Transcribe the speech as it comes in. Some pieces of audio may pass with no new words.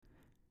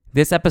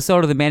This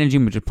episode of the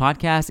Managing Madrid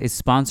podcast is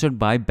sponsored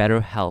by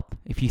BetterHelp.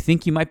 If you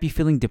think you might be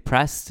feeling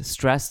depressed,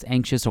 stressed,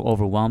 anxious, or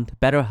overwhelmed,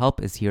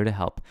 BetterHelp is here to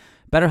help.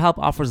 BetterHelp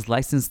offers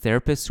licensed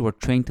therapists who are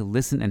trained to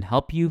listen and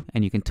help you,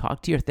 and you can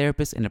talk to your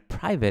therapist in a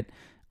private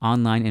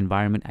online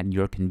environment at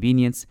your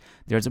convenience.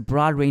 There's a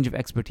broad range of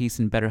expertise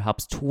in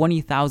BetterHelp's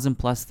 20,000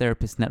 plus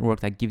therapist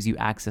network that gives you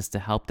access to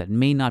help that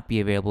may not be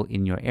available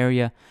in your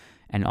area.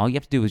 And all you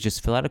have to do is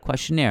just fill out a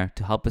questionnaire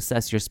to help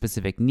assess your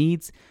specific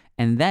needs,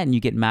 and then you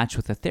get matched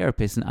with a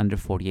therapist in under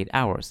 48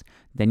 hours.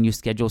 Then you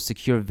schedule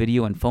secure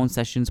video and phone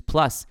sessions,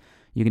 plus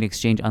you can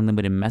exchange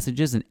unlimited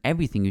messages, and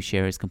everything you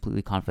share is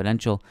completely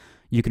confidential.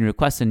 You can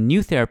request a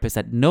new therapist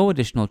at no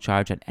additional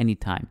charge at any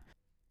time.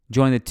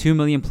 Join the 2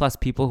 million plus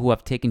people who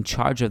have taken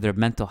charge of their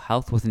mental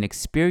health with an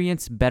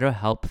experienced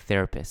BetterHelp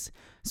therapist.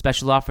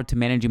 Special offer to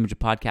Managing Madrid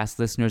podcast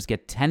listeners: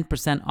 get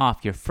 10%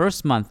 off your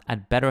first month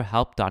at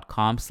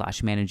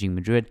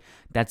betterhelp.com/managingmadrid.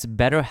 That's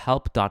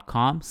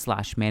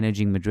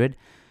betterhelp.com/managingmadrid.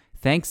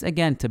 Thanks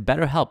again to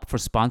BetterHelp for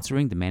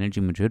sponsoring the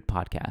Managing Madrid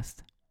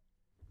podcast.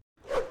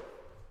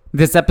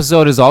 This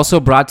episode is also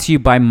brought to you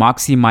by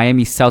Moxy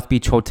Miami South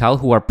Beach Hotel,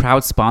 who are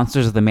proud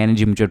sponsors of the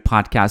Managing Madrid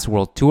podcast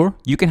world tour.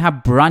 You can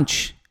have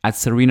brunch at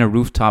Serena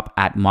Rooftop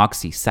at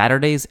Moxy,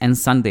 Saturdays and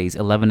Sundays,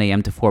 11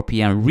 a.m. to 4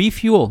 p.m.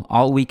 Refuel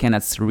all weekend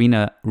at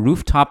Serena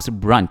Rooftops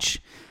brunch,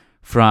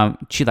 from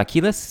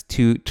chilaquiles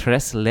to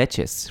tres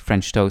leches,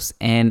 French toast.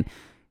 And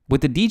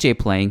with the DJ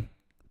playing,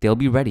 they'll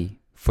be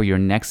ready for your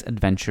next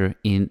adventure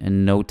in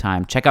no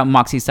time. Check out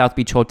Moxy South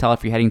Beach Hotel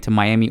if you're heading to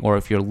Miami, or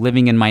if you're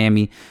living in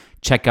Miami,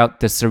 check out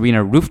the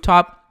Serena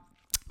Rooftop.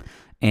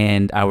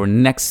 And our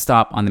next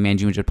stop on the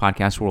Managing Madrid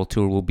podcast world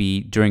tour will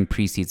be during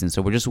preseason.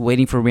 So we're just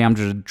waiting for Real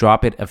Madrid to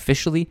drop it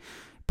officially.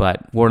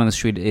 But word on the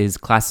street is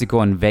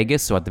Clásico in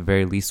Vegas. So at the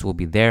very least, we'll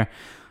be there.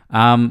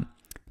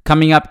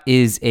 Coming up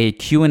is a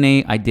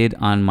Q&A I did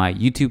on my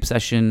YouTube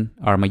session,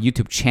 or my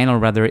YouTube channel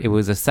rather. It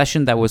was a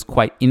session that was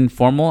quite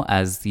informal,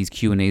 as these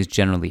Q&As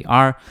generally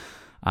are.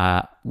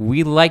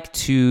 We like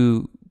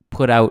to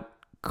put out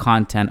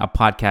content, a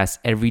podcast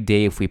every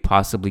day if we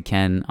possibly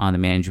can on the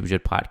Managing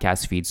Madrid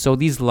podcast feed. So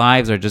these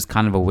lives are just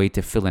kind of a way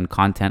to fill in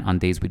content on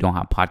days we don't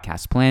have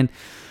podcasts planned.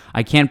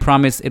 I can't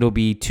promise it'll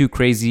be too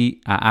crazy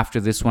after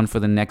this one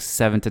for the next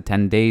 7 to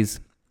 10 days,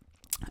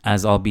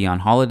 as I'll be on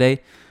holiday,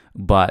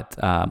 but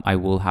I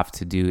will have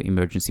to do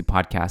emergency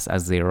podcasts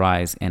as they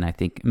arise, and I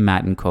think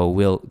Matt and Co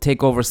will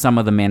take over some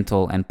of the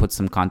mantle and put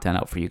some content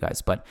out for you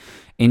guys. But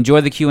enjoy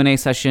the Q&A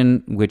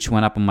session, which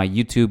went up on my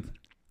YouTube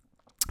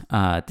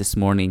this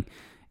morning.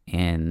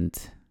 And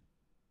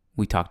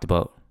we talked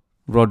about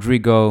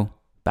Rodrigo,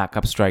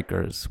 backup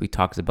strikers. We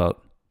talked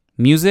about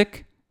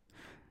music.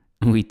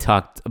 We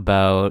talked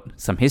about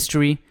some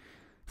history,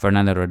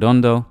 Fernando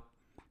Redondo,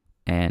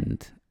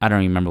 and I don't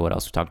remember what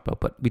else we talked about,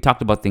 but we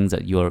talked about things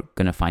that you're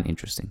going to find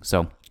interesting.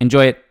 So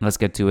enjoy it. Let's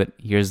get to it.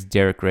 Here's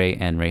Derek Ray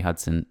and Ray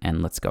Hudson,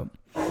 and let's go.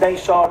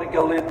 Nice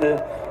article in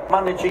the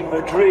Managing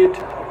Madrid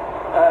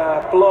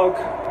blog.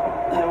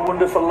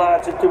 Wonderful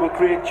lads that do a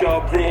great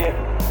job there.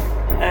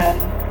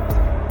 And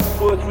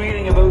worth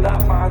reading about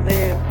that man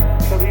there.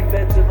 Karim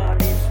Benzema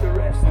needs to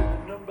rest,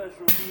 and the numbers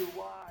reveal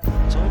why.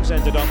 Times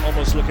ended up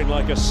almost looking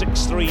like a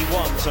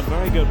 6-3-1. Some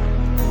very good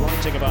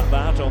writing about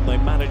that on the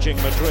Managing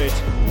Madrid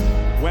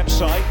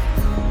website.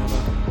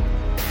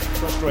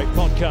 First-rate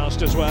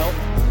podcast as well.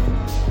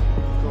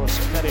 Of course,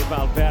 Fede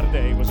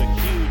Valverde was a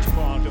huge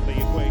part of the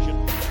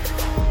equation.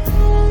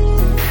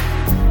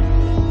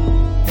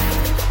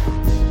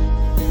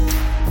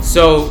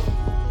 So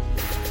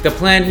the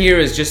plan here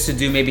is just to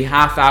do maybe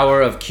half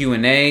hour of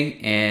Q&A,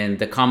 and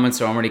the comments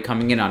are already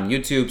coming in on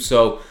YouTube.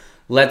 So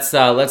let's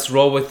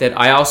roll with it.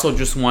 I also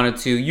just wanted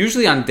to,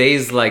 usually on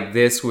days like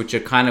this, which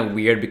are kind of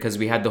weird because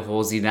we had the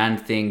whole Zidane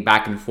thing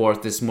back and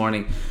forth this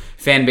morning,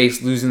 fan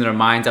base losing their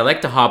minds, I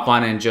like to hop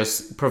on and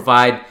just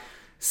provide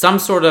some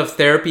sort of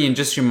therapy and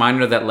just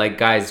reminder that, like,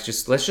 guys,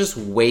 let's just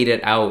wait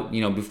it out,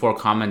 before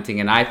commenting.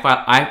 And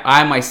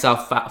I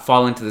myself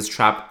fall into this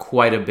trap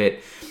quite a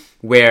bit,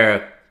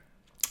 where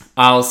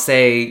I'll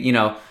say,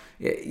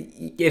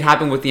 it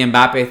happened with the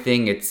Mbappe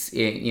thing. It's,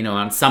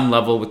 on some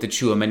level with the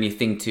Tchouaméni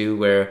thing too,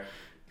 where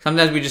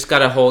sometimes we just got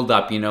to hold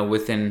up,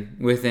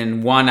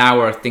 within 1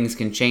 hour, things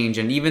can change.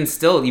 And even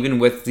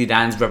with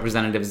Zidane's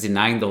representatives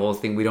denying the whole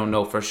thing, we don't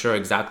know for sure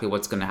exactly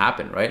what's going to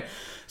happen, right?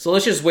 So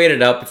let's just wait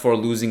it out before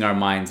losing our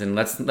minds. And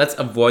let's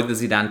avoid the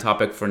Zidane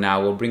topic for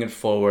now. We'll bring it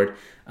forward.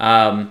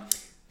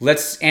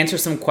 Let's answer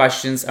some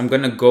questions. I'm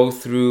going to go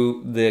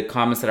through the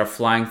comments that are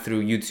flying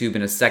through YouTube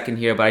in a second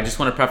here, but I just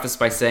want to preface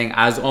by saying,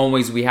 as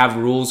always, we have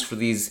rules for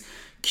these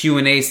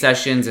Q&A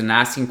sessions and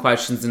asking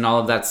questions and all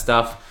of that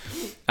stuff.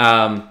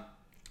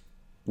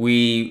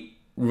 We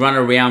run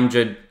a Real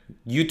Madrid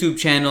YouTube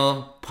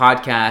channel,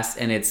 podcast,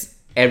 and it's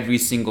every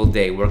single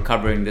day we're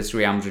covering this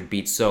Real Madrid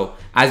beat. So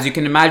as you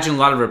can imagine, a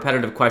lot of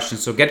repetitive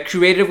questions. So get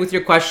creative with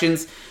your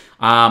questions.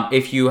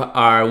 If you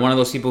are one of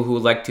those people who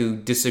would like to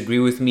disagree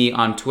with me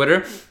on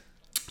Twitter,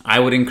 I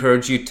would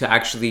encourage you to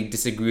actually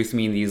disagree with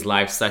me in these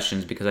live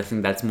sessions, because I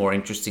think that's more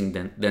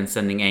interesting than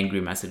sending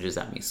angry messages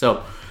at me.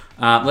 So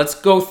let's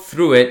go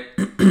through it.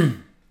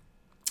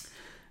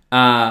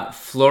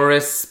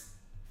 Floris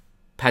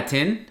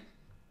Patin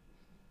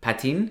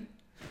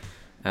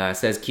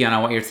says, Kian, I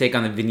want your take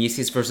on the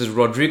Vinicius versus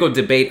Rodrigo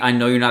debate. I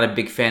know you're not a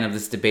big fan of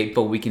this debate,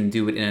 but we can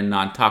do it in a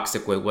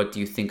non-toxic way. What do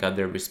you think of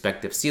their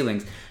respective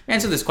ceilings? I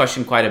answered this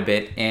question quite a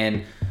bit,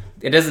 and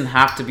it doesn't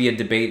have to be a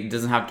debate. It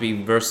doesn't have to be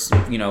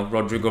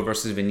Rodrigo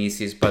versus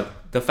Vinicius. But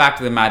the fact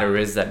of the matter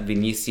is that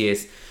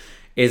Vinicius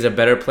is a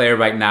better player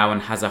right now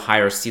and has a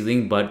higher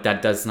ceiling, but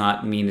that does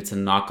not mean it's a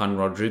knock on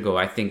Rodrigo.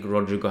 I think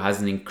Rodrigo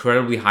has an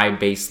incredibly high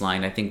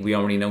baseline. I think we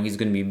already know he's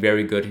going to be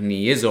very good, and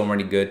he is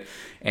already good.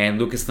 And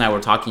Lucas and I were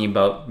talking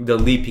about the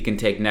leap he can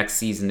take next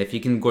season. If he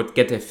can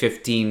get to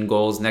 15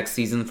 goals next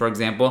season, for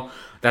example,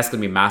 that's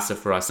going to be massive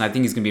for us. And I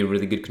think he's going to be a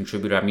really good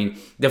contributor. I mean,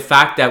 the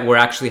fact that we're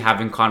actually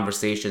having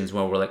conversations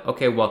where we're like,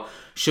 okay, well,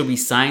 should we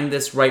sign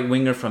this right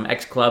winger from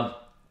X club,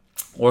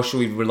 or should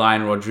we rely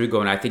on Rodrigo?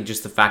 And I think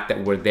just the fact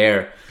that we're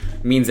there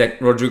means that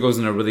Rodrigo's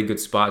in a really good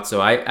spot. So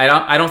I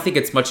don't think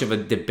it's much of a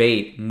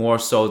debate, more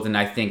so than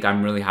I think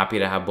I'm really happy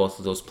to have both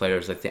of those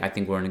players. I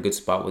think we're in a good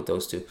spot with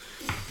those two.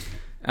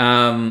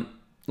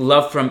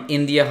 Love from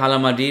India, Hala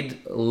Madrid.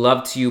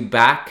 Love to you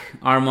back,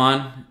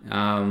 Arman.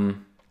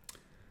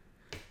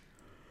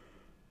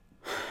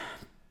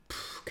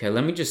 Okay,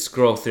 let me just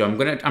scroll through.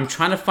 I'm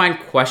trying to find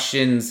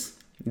questions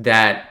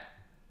that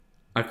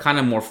are kind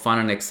of more fun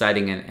and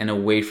exciting and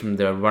away from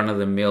the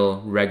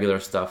run-of-the-mill regular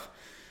stuff.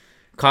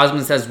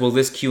 Cosmin says, will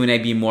this Q&A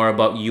be more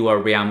about you or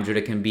Real Madrid?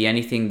 It can be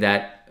anything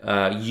that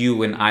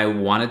you and I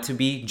want it to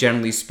be.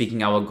 Generally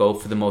speaking, I will go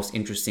for the most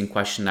interesting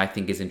question I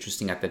think is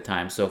interesting at the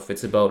time. So if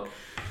it's about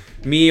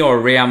me or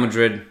Real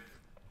Madrid,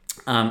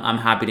 I'm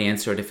happy to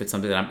answer it if it's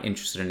something that I'm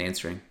interested in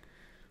answering.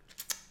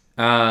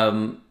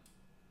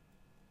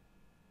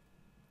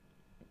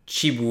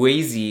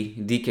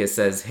 Chibuezi Dike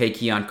says, hey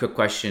Kian, quick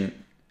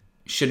question.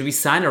 Should we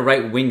sign a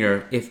right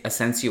winger if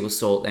Asensio is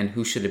sold, and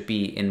who should it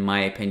be? In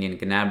my opinion,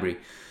 Gnabry.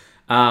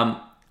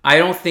 I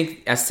don't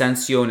think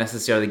Asensio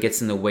necessarily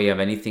gets in the way of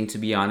anything, to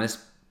be honest.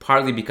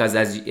 Partly because,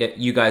 as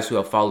you guys who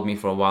have followed me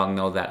for a while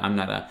know, that I'm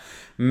not a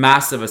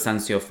massive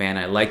Asensio fan.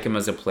 I like him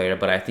as a player,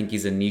 but I think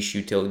he's a niche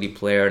utility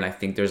player, and I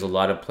think there's a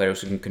lot of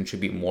players who can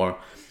contribute more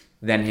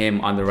than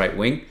him on the right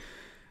wing.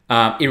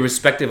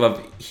 Irrespective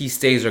of he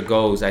stays or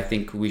goes, I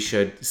think we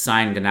should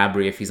sign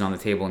Gnabry if he's on the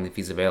table and if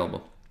he's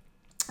available.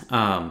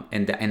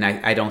 And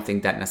I don't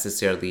think that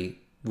necessarily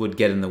would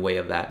get in the way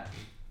of that.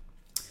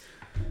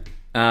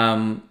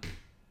 A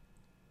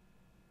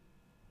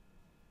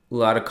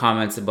lot of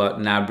comments about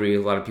Gnabry. A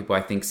lot of people,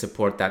 I think,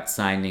 support that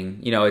signing.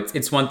 You know,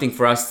 it's one thing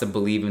for us to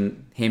believe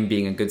in him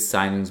being a good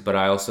signings, but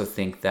I also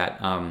think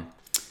that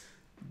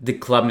the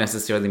club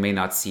necessarily may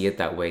not see it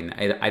that way.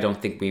 I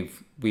don't think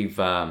we've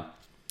been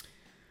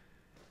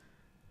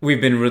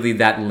really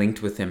that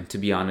linked with him, to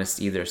be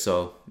honest, either.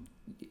 So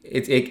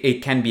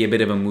it can be a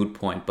bit of a moot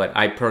point, but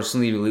I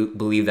personally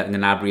believe that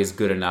Gnabry is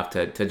good enough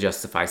to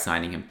justify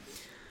signing him.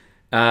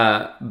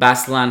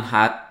 Baslan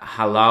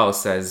Halao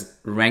says,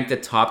 rank the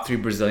top 3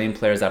 Brazilian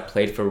players that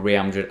played for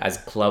Real Madrid as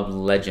club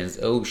legends.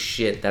 Oh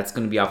shit, that's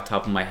going to be off the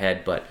top of my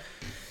head, but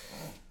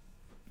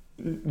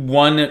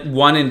one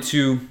and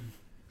 2,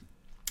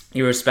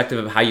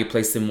 irrespective of how you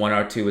place them, 1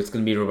 or 2, it's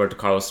going to be Roberto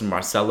Carlos and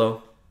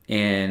Marcelo.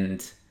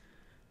 And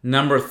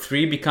number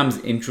 3 becomes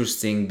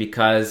interesting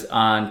because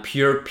on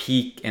pure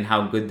peak and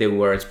how good they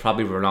were, it's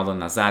probably Ronaldo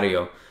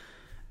Nazario.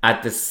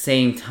 At the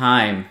same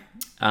time,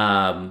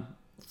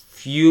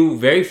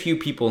 very few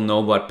people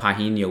know about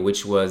Pahinho,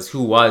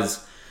 who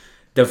was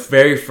the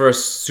very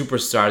first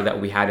superstar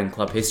that we had in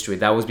club history.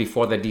 That was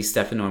before the Di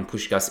Stefano and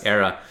Puskás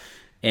era.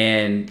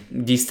 And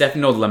Di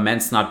Stefano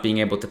laments not being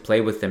able to play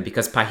with him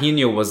because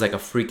Pahinho was like a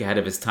freak ahead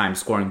of his time,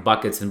 scoring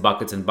buckets and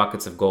buckets and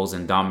buckets of goals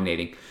and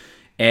dominating.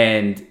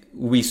 And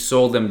we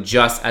sold them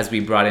just as we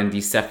brought in Di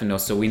Stefano,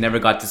 so we never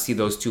got to see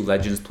those two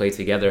legends play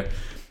together.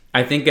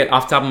 I think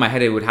off the top of my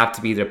head, it would have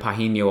to be either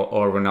Pahinho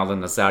or Ronaldo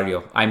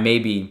Nazario. I may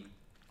be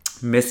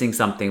missing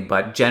something,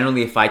 but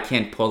generally, if I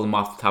can't pull them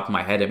off the top of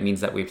my head, it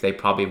means that they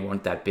probably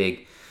weren't that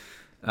big.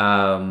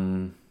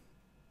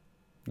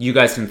 You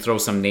guys can throw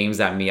some names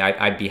at me.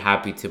 I'd be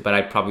happy to, but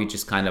I'd probably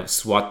just kind of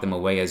swat them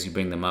away as you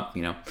bring them up,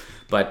 you know.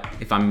 But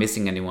if I'm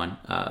missing anyone,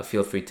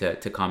 feel free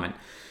to comment.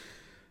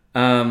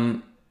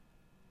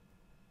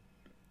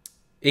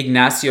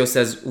 Ignacio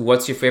says,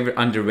 what's your favorite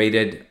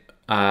underrated,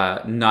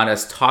 not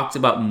as talked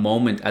about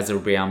moment as a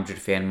Real Madrid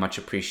fan? Much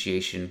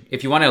appreciation.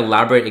 If you want to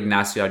elaborate,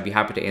 Ignacio, I'd be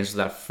happy to answer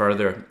that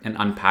further and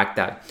unpack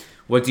that.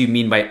 What do you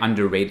mean by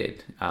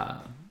underrated?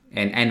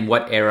 And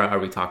what era are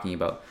we talking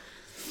about?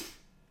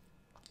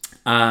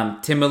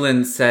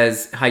 Timberland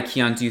says, hi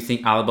Kian, do you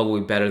think Alaba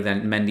will be better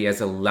than Mendy as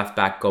a left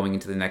back going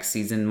into the next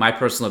season? My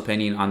personal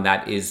opinion on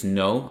that is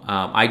no.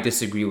 I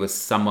disagree with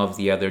some of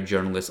the other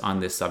journalists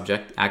on this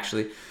subject,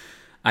 actually.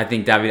 I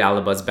think David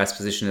Alaba's best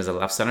position is a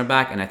left center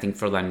back, and I think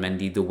Ferland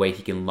Mendy, the way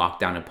he can lock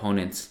down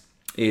opponents,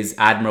 is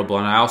admirable.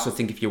 And I also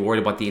think if you're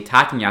worried about the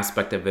attacking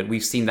aspect of it,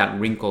 we've seen that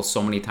wrinkle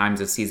so many times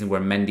this season where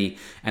Mendy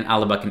and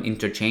Alaba can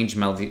interchange.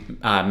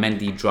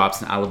 Mendy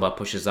drops and Alaba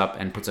pushes up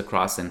and puts a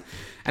cross in.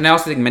 And I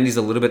also think Mendy's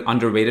a little bit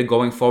underrated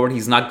going forward.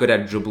 He's not good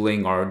at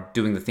dribbling or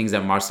doing the things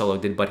that Marcelo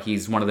did, but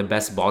he's one of the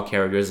best ball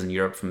carriers in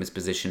Europe from his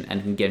position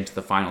and can get into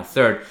the final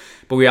third.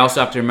 But we also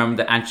have to remember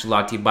that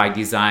Ancelotti, by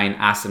design,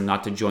 asked him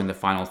not to join the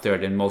final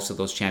third in most of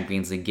those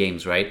Champions League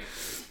games, right?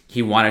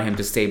 He wanted him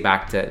to stay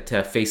back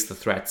to face the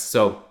threats.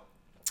 So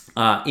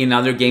in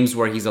other games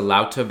where he's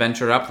allowed to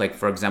venture up, like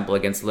for example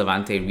against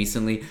Levante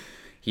recently,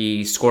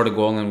 he scored a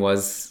goal and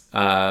was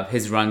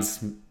his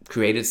runs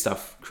created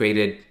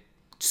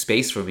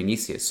space for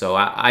Vinicius. So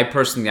I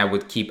personally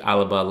would keep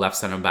Alaba left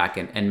center back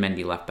and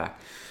Mendy left back.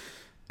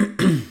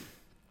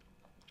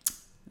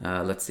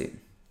 Let's see.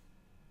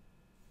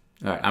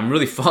 All right, I'm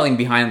really falling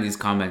behind these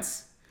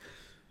comments.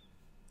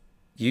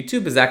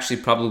 YouTube is actually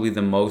probably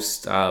the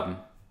most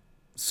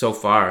so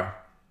far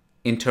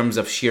in terms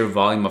of sheer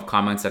volume of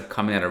comments that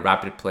come in at a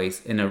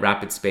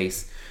rapid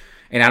space.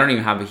 And I don't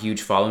even have a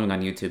huge following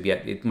on YouTube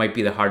yet. It might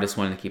be the hardest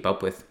one to keep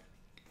up with.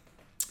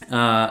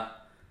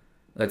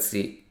 Let's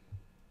see.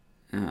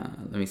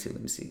 Let me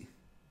see.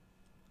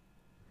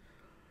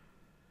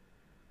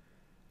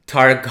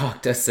 Tarek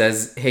Gokta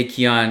says, "Hey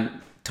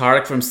Kian,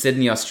 Tarek from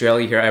Sydney,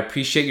 Australia here. I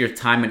appreciate your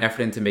time and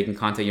effort into making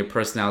content. Your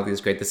personality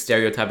is great. The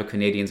stereotype of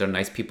Canadians are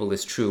nice people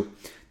is true."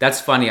 That's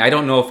funny. I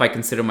don't know if I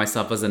consider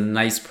myself as a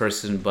nice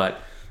person,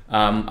 but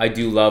I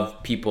do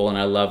love people and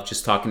I love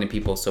just talking to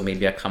people. So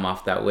maybe I come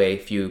off that way.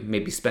 If you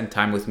maybe spend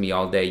time with me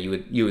all day,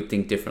 you would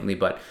think differently.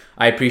 But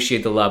I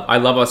appreciate the love. I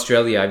love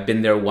Australia. I've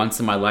been there once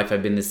in my life.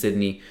 I've been to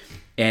Sydney,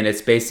 and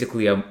it's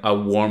basically a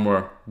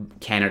warmer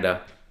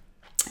Canada.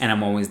 And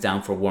I'm always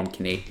down for warm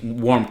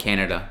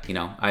Canada. You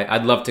know,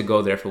 I'd love to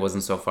go there if it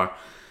wasn't so far.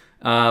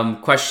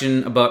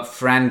 Question about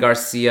Fran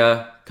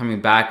Garcia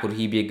coming back. Would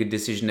he be a good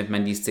decision if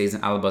Mendy stays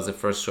and Alaba as a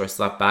first choice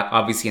left back?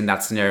 Obviously, in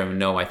that scenario,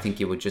 no. I think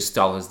it would just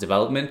stall his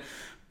development.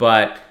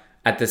 But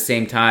at the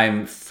same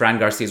time, Fran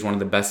Garcia is one of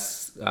the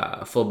best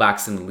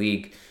fullbacks in the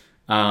league.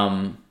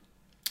 And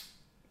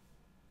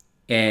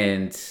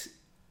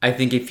I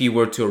think if he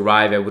were to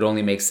arrive, it would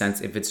only make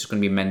sense if it's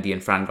going to be Mendy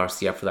and Fran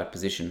Garcia for that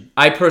position.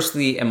 I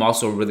personally am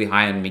also really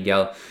high on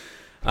Miguel.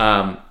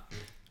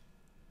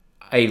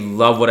 I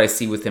love what I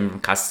see with him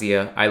from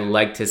Castilla. I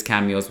liked his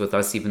cameos with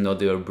us, even though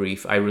they were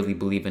brief. I really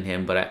believe in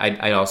him, but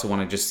I also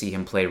want to just see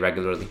him play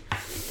regularly.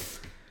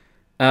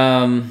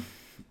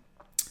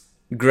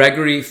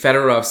 Gregory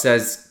Fedorov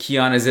says,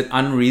 Kian, is it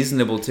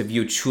unreasonable to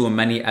view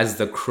Tchouaméni as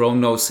the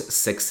Kronos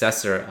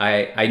successor?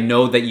 I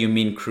know that you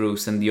mean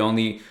Kroos, and the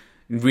only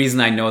reason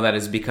I know that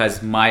is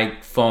because my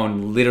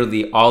phone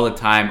literally all the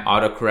time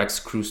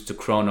autocorrects Kroos to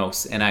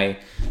Kronos, and I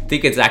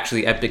think it's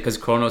actually epic because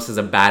Kronos is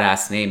a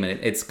badass name and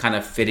it's kind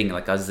of fitting,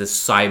 like as this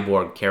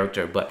cyborg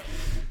character. But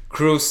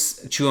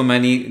Kroos,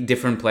 Tchouaméni,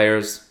 different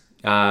players.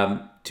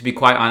 To be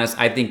quite honest,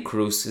 I think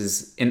Kroos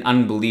is an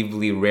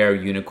unbelievably rare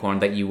unicorn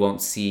that you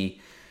won't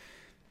see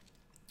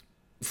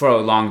for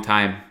a long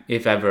time,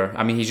 if ever.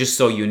 I mean, he's just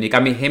so unique. I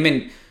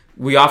mean,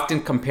 we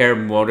often compare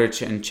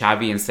Modric and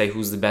Xavi and say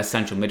who's the best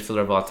central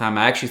midfielder of all time.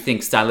 I actually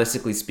think,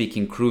 stylistically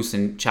speaking, Kroos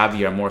and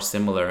Xavi are more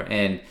similar.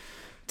 And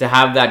to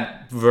have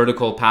that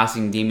vertical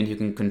passing demon who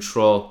can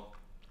control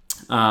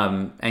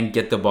and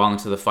get the ball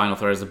into the final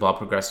third as a ball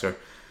progressor,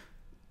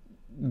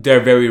 they're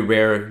very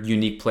rare,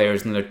 unique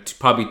players, and they're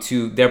probably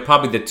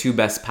the two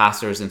best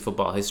passers in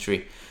football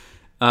history.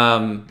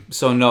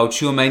 So no,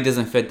 Tchouaméni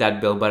doesn't fit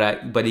that bill,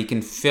 but he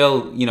can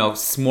fill,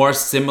 more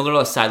similar,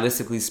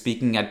 stylistically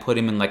speaking. I'd put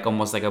him in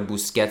almost like a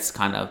Busquets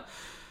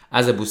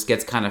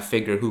kind of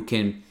figure who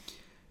can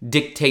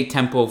dictate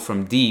tempo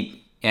from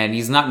deep. And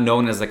he's not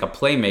known as like a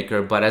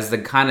playmaker, but as the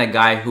kind of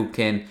guy who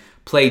can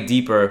play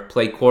deeper,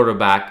 play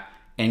quarterback,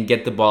 and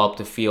get the ball up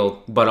the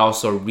field, but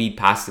also read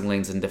passing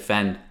lanes and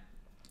defend.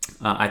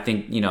 I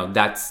think,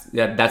 that's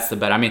the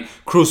bet. I mean,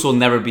 Kroos will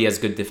never be as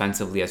good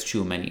defensively as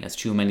Tchouaméni.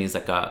 Tchouaméni is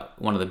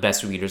one of the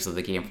best readers of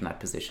the game from that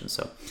position.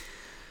 So,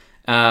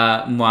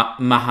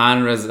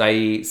 Mahan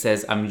Razai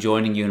says, I'm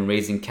joining you in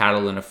raising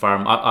cattle in a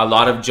farm. A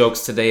lot of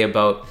jokes today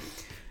about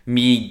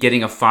me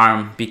getting a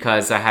farm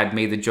because I had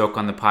made the joke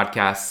on the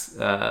podcast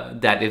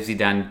that if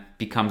Zidane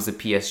becomes the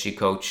PSG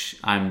coach,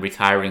 I'm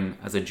retiring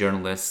as a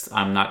journalist.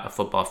 I'm not a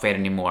football fan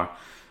anymore.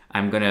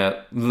 I'm going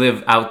to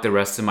live out the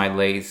rest of my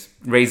days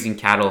raising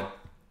cattle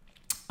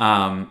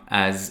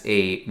as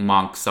a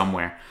monk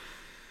somewhere.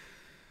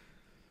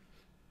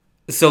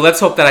 So let's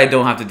hope that I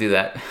don't have to do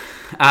that.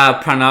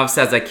 Pranav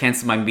says, I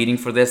canceled my meeting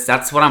for this.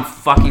 That's what I'm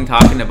fucking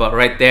talking about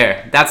right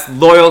there. That's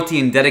loyalty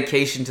and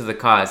dedication to the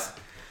cause.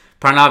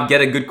 Pranav,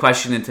 get a good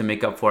question in to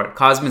make up for it.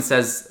 Cosmin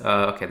says,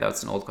 okay,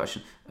 that's an old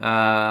question. All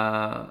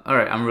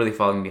right, I'm really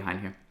falling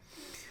behind here.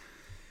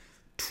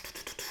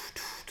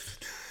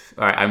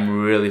 All right,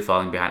 I'm really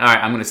falling behind. All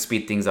right, I'm going to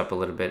speed things up a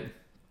little bit.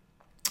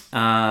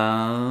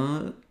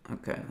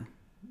 Okay.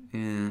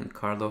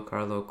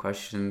 Carlo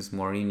questions,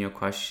 Mourinho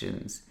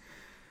questions.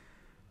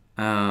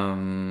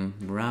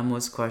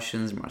 Ramos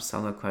questions,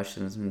 Marcelo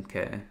questions.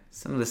 Okay.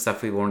 Some of the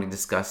stuff we've already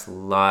discussed a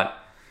lot.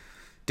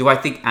 Do I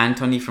think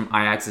Antony from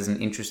Ajax is an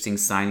interesting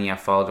signing? I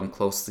followed him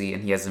closely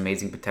and he has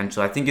amazing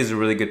potential. I think he's a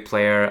really good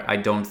player. I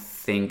don't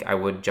think I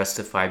would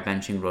justify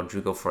benching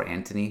Rodrigo for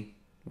Antony,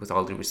 with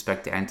all due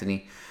respect to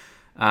Antony.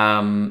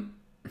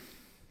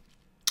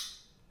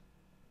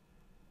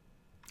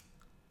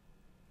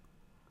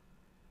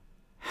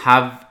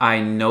 Have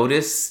I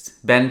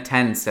noticed, Ben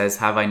 10 says,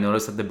 have I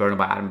noticed that the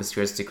Bernabeu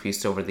atmosphere has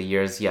decreased over the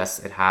years? Yes,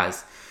 it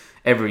has.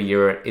 Every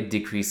year it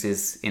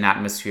decreases in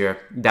atmosphere.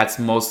 That's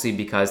mostly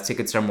because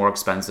tickets are more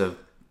expensive.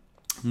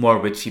 More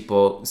rich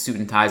people, suit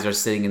and ties, are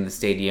sitting in the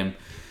stadium.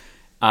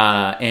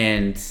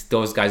 And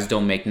those guys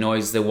don't make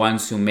noise. The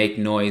ones who make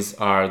noise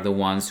are the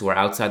ones who are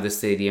outside the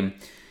stadium.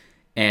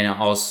 And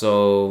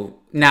also,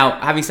 now,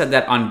 having said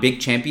that, on big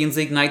Champions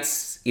League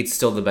nights, it's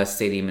still the best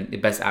stadium and the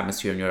best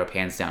atmosphere in Europe,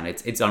 hands down.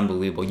 It's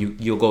unbelievable.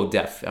 You'll go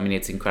deaf. I mean,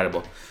 it's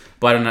incredible.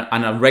 But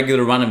on a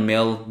regular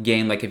run-of-mill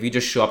game, like if you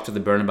just show up to the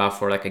Bernabeu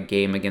for like a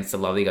game against a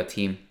La Liga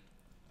team,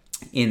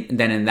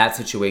 then in that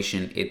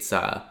situation, it's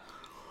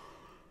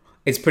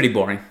pretty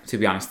boring, to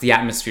be honest. The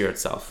atmosphere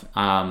itself,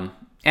 and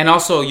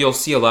also you'll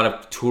see a lot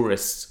of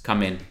tourists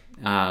come in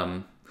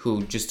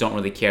who just don't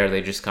really care.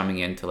 They're just coming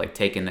in to like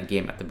take in the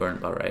game at the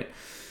Bernabeu, right?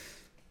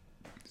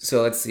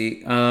 So let's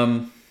see.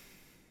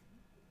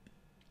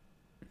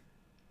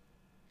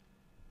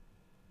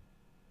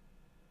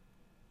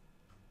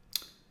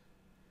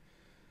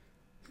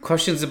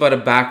 Questions about a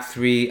back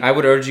three. I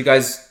would urge you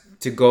guys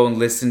to go and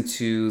listen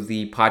to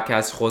the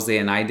podcast Jose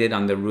and I did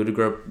on the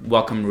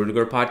Welcome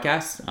Rudiger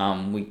podcast.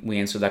 We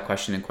answered that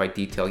question in quite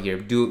detail here.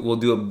 We'll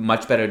do a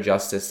much better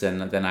justice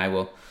than I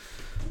will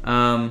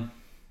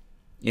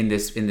in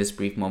this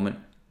brief moment.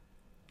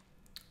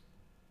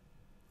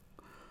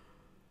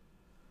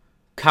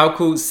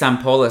 Kauku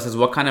Sampola says,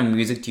 what kind of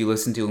music do you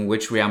listen to and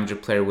which Real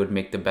Madrid player would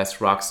make the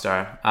best rock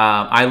star?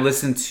 I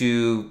listen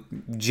to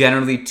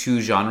generally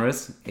two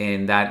genres,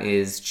 and that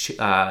is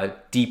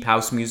deep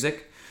house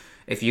music.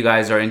 If you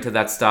guys are into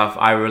that stuff,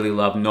 I really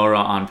love Nora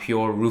on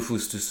Pure,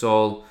 Rufus du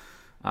Sol.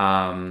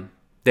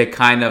 The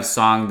kind of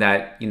song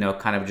that,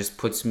 kind of just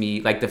puts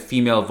me, like the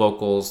female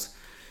vocals.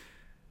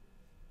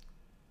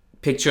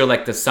 Picture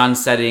like the sun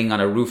setting on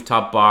a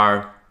rooftop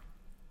bar,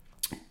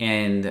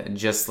 and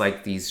just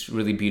like these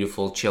really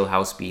beautiful chill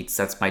house beats.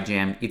 That's my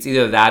jam. It's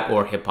either that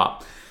or hip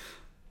hop.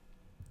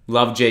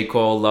 Love J.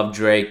 Cole, love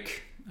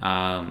Drake,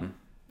 and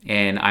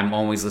I'm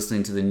always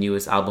listening to the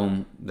newest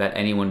album that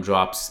anyone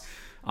drops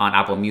on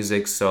Apple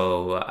Music.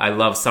 So I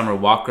love Summer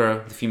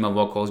Walker, the female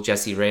vocals,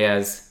 Jessie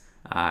Reyes,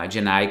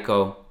 Jenna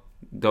Aiko.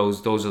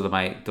 Those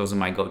are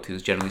my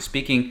go-tos, generally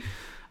speaking.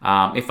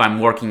 If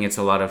I'm working, it's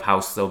a lot of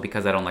house though,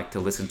 because I don't like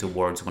to listen to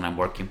words when I'm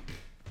working.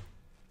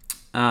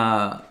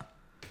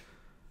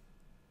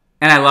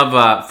 And I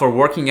love, for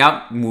working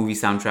out, movie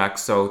soundtracks.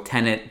 So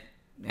Tenet,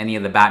 any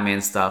of the Batman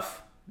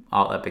stuff,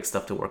 all epic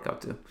stuff to work out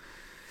to.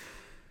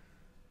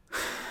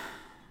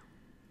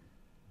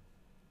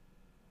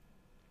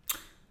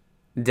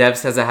 Dev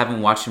says, I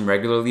haven't watched him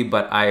regularly,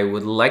 but I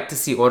would like to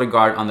see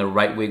Odegaard on the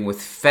right wing with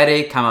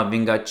Fede,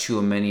 Camavinga,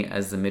 Tchouaméni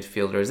as the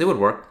midfielders. It would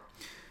work.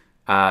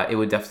 It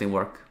would definitely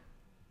work.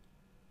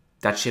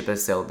 That ship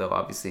has sailed though,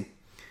 obviously.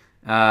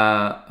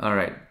 All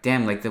right.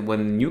 Damn, like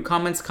when new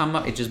comments come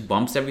up, it just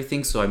bumps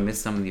everything, so I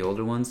missed some of the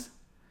older ones.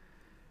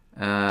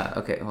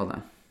 Okay, hold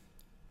on.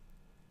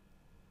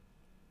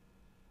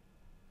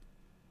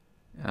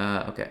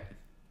 Okay.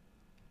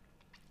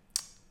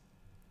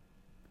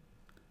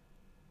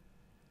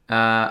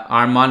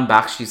 Armand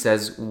Bakshi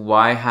says,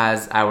 why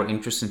has our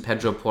interest in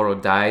Pedro Porro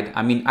died?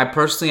 I mean, I'm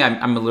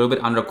a little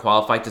bit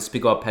underqualified to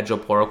speak about Pedro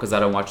Porro because I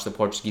don't watch the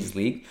Portuguese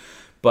league.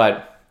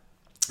 But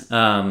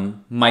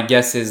my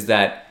guess is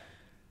that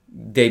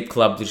Dave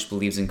Klublich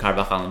believes in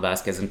Carvajal and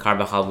Vasquez, and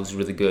Carvajal was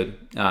really good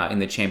in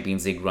the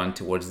Champions League run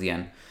towards the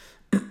end.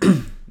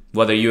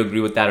 Whether you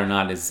agree with that or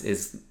not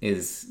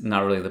is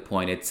not really the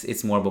point.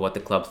 It's more about what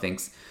the club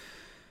thinks.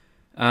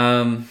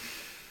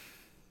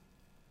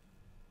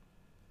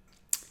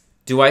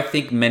 Do I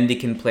think Mendy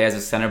can play as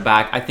a center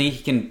back? I think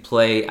he can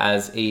play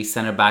as a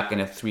center back in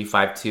a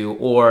 3-5-2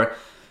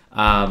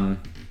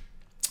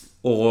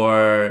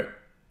 or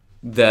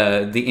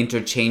the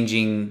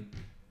interchanging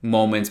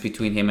moments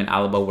between him and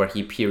Alaba where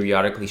he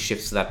periodically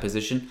shifts to that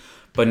position,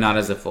 but not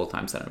as a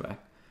full-time center back.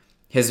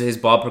 His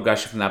ball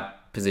progression from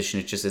that position,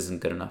 it just isn't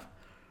good enough.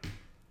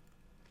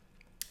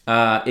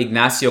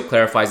 Ignacio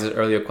clarifies his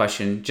earlier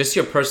question. Just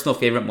your personal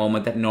favorite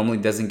moment that normally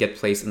doesn't get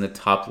placed in the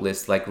top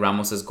list, like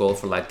Ramos's goal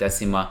for La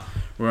Decima,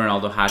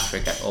 Ronaldo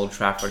hat-trick at Old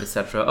Trafford,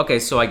 etc. Okay,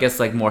 so I guess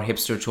like more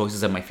hipster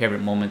choices of my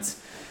favorite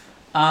moments.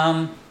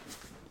 I'll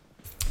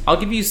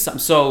give you some.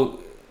 So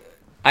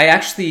I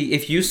actually,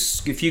 if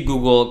you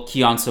Google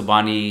Kiyan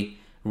Sobhani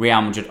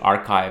Real Madrid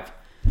archive,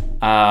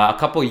 a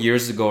couple of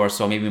years ago or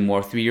so, maybe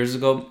more, 3 years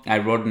ago, I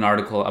wrote an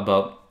article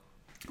about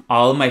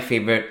all of my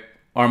favorite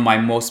or my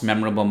most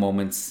memorable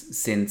moments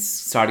since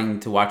starting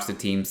to watch the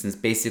team, since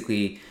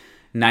basically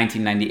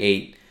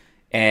 1998.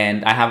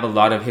 And I have a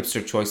lot of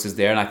hipster choices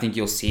there, and I think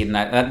you'll see it.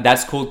 And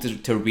that's cool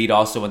to read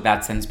also in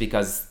that sense,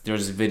 because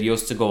there's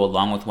videos to go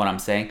along with what I'm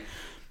saying.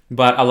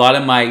 But a lot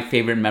of my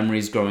favorite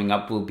memories growing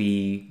up will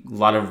be a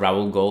lot of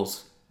Raul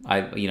goals.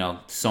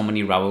 So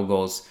many Raul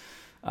goals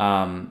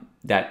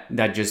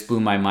that just blew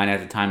my mind at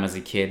the time as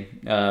a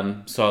kid.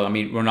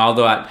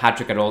 Ronaldo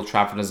hat-trick at Old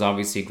Trafford is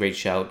obviously a great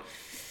shout.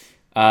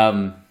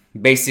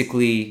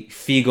 Basically,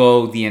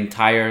 Figo, the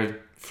entire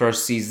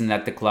first season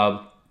at the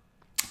club,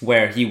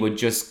 where he would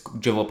just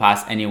dribble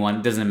past anyone.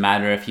 It doesn't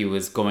matter if he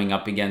was going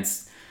up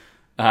against,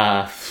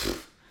 Paolo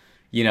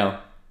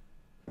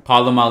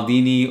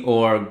Maldini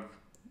or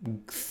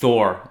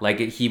Thor. Like,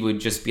 he would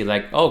just be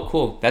like, oh,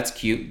 cool, that's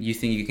cute. You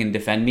think you can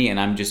defend me, and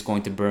I'm just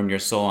going to burn your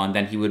soul. And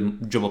then he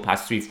would dribble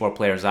past 3-4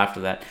 players after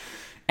that.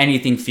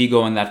 Anything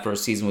Figo in that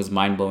first season was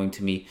mind-blowing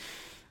to me.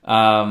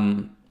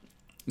 But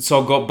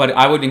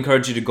I would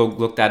encourage you to go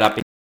look that up.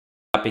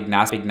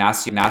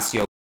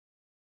 Ignacio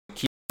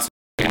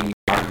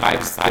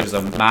archives. There's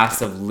a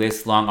massive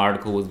list, long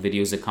article with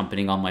videos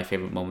accompanying all my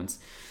favorite moments.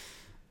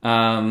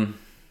 I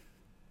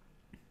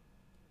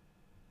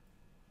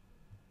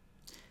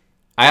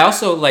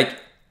also like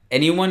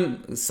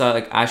anyone. So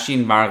like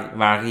Ashin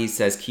Varhi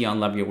says, Keon,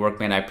 love your work,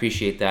 man. I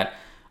appreciate that.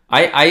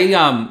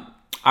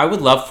 I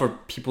would love for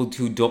people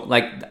who don't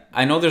like.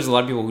 I know there's a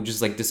lot of people who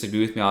just like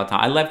disagree with me all the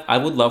time. I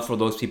would love for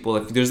those people,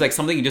 if there's like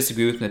something you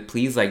disagree with me,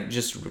 please like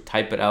just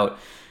type it out.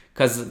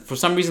 Because for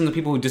some reason the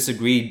people who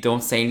disagree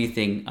don't say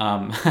anything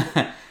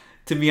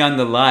to me on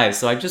the live.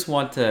 So I just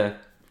want to.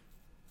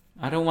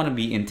 I don't want to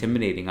be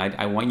intimidating.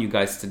 I want you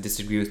guys to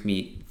disagree with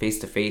me face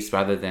to face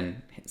rather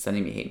than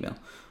sending me hate mail.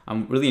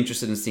 I'm really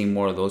interested in seeing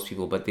more of those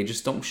people, but they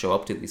just don't show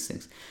up to these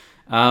things.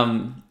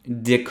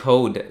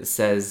 Decode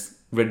says,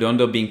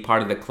 Redondo being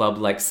part of the club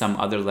like some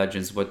other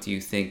legends, what do you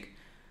think?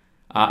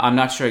 I'm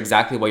not sure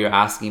exactly what you're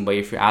asking, but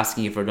if you're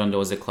asking if Redondo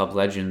is a club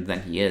legend,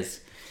 then he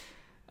is.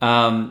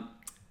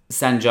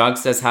 Sanjog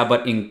says, how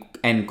about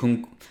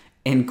Nkunku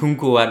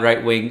at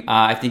right wing?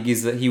 I think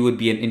he would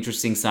be an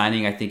interesting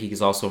signing. I think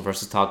he's also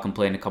versatile, can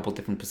play in a couple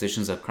different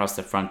positions across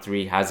the front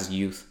three, has his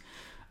youth.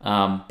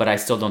 But I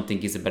still don't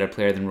think he's a better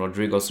player than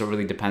Rodrigo, so it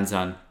really depends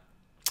on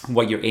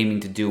what you're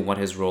aiming to do, what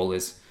his role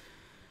is.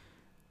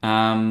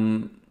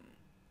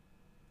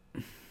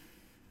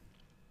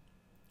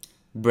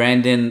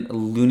 Brandon,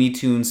 Looney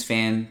Tunes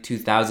fan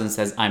 2000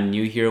 says, I'm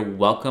new here.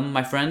 Welcome,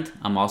 my friend.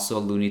 I'm also a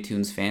Looney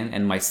Tunes fan,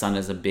 and my son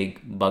is a big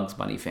Bugs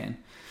Bunny fan.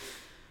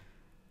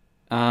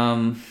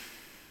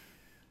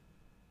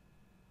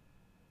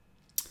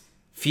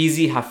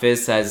 Fizi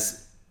Hafiz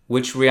says,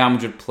 which Real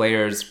Madrid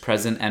players,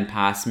 present and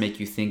past, make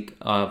you think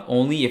of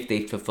only if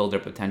they fulfill their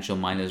potential?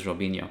 Mine is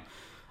Robinho.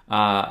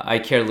 I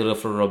care little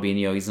for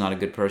Robinho. He's not a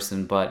good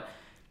person, but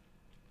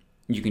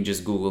you can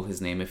just Google his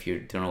name if you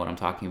don't know what I'm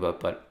talking about.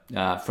 But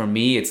for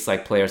me, it's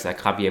like players like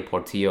Javier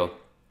Portillo,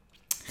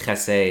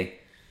 Jesse.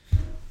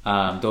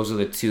 Those are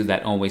the two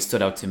that always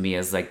stood out to me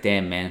as like,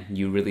 damn, man,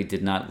 you really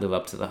did not live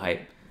up to the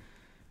hype.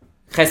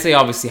 Jesse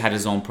obviously had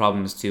his own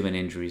problems too and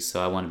injuries,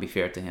 so I want to be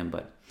fair to him.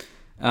 But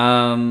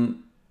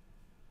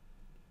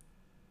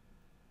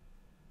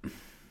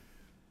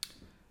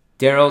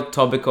Daryl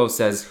Tobico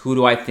says, who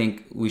do I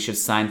think we should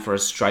sign for a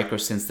striker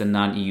since the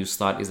non-EU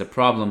slot is a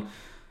problem?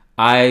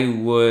 I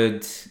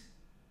would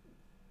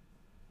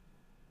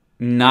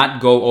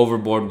not go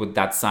overboard with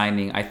that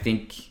signing. I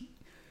think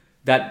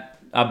that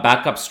a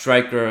backup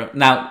striker...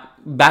 Now,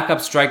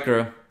 backup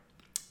striker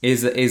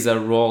is a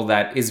role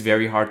that is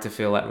very hard to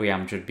fill at Real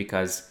Madrid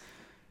because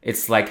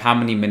it's like how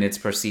many minutes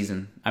per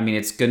season? I mean,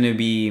 it's going to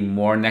be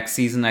more next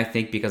season, I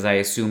think, because I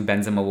assume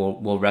Benzema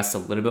will rest a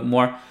little bit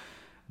more.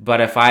 But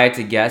if I had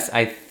to guess,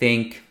 I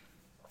think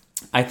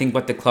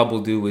what the club will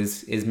do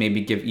is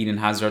maybe give Eden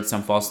Hazard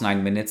some false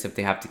 9 minutes if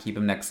they have to keep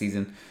him next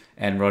season,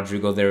 and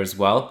Rodrigo there as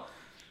well.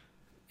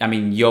 I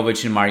mean,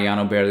 Jovic and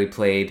Mariano barely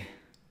played.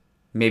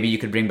 Maybe you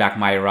could bring back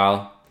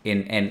Mayoral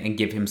and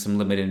give him some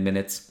limited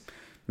minutes.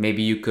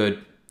 Maybe you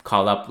could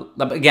call up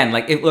again.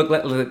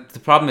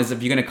 The problem is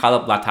if you're going to call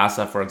up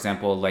Latasa, for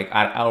example,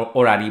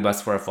 or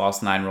Arribas for a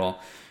false 9 role.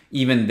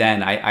 Even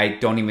then, I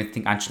don't even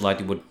think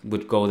Ancelotti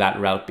would go that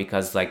route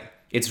because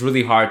it's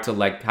really hard to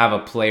have a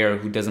player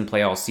who doesn't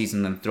play all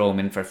season and throw him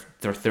in for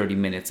 30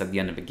 minutes at the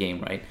end of a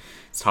game, right?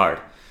 It's hard.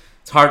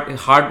 It's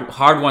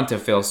hard one to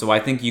fill. So I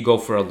think you go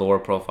for a lower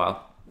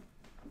profile.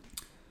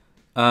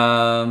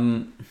 All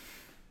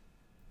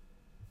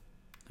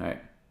right,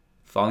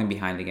 falling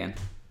behind again.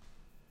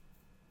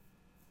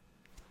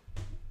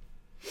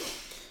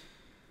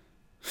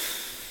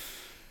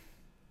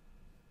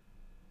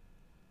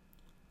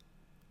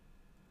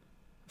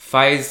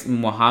 Faiz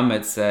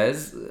Mohammed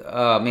says,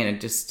 oh man, it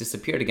just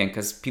disappeared again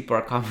because people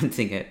are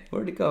commenting it.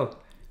 Where'd it go?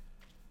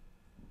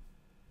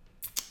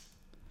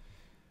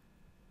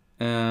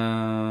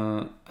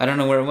 I don't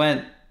know where it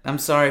went. I'm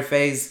sorry,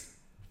 Faiz.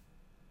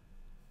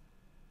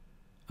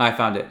 I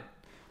found it.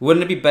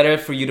 Wouldn't it be better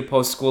for you to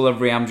post School of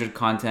Real Madrid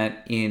content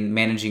in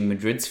Managing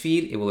Madrid's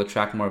feed? It will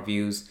attract more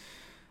views.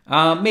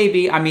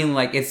 Maybe. I mean,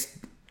 it's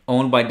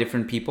owned by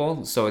different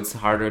people, so it's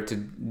harder to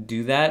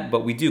do that.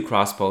 But we do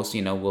cross post.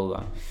 You know,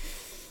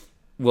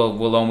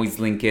 we'll always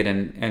link it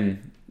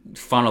and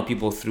funnel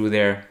people through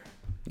there.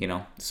 You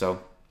know,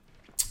 so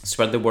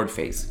spread the word,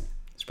 FaZe.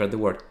 Spread the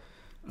word.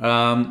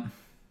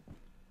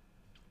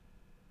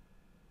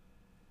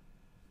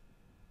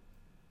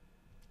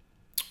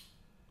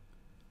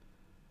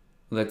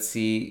 Let's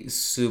see.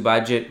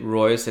 Subhajit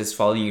Roy says,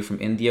 following you from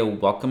India.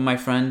 Welcome, my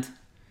friend.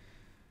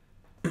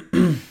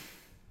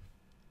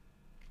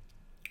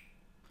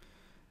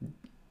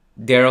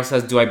 Daryl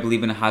says, do I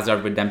believe in a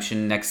Hazard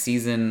redemption next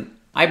season?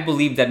 I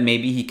believe that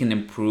maybe he can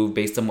improve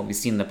based on what we've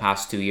seen in the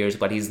past 2 years,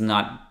 but he's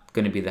not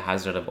going to be the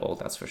Hazard of old,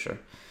 that's for sure.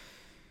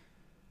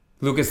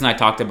 Lucas and I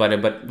talked about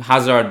it, but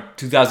Hazard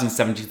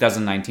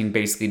 2007-2019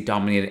 basically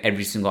dominated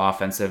every single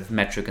offensive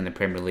metric in the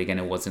Premier League, and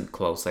it wasn't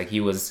close. Like,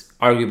 he was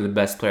arguably the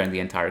best player in the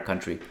entire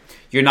country.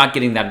 You're not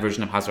getting that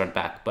version of Hazard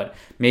back, but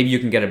maybe you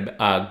can get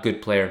a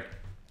good player.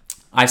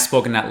 I've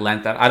spoken at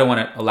length. I don't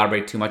want to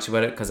elaborate too much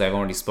about it because I've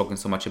already spoken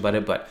so much about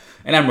it,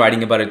 and I'm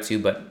writing about it too,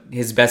 but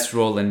his best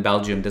role in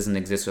Belgium doesn't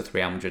exist with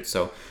Real Madrid,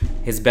 so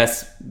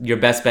your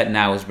best bet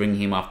now is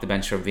bringing him off the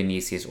bench for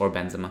Vinicius or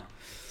Benzema.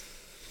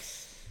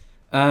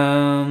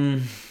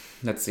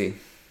 Let's see.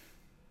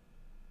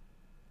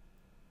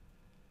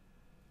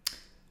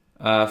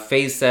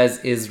 FaZe says,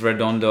 is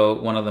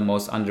Redondo one of the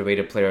most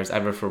underrated players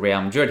ever for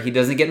Real Madrid? He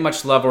doesn't get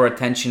much love or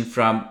attention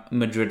from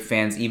Madrid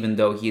fans, even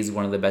though he is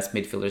one of the best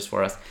midfielders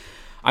for us.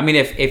 I mean,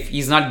 if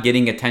he's not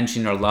getting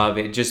attention or love,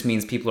 it just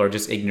means people are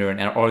just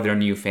ignorant or they're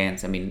new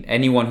fans. I mean,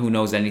 anyone who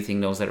knows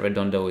anything knows that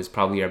Redondo is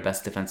probably our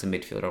best defensive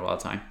midfielder of all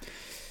time.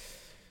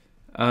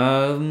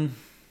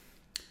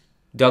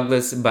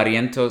 Douglas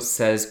Barrientos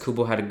says,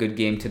 Kubo had a good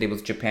game today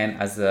with Japan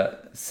as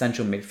a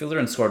central midfielder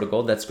and scored a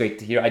goal. That's great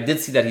to hear. I did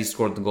see that he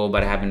scored the goal,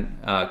 but I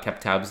haven't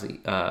kept tabs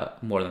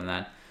more than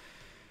that.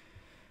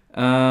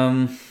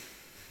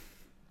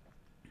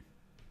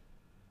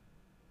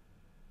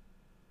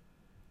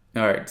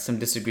 All right, some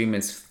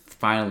disagreements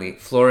finally.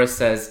 Flores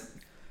says,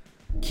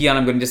 Kian,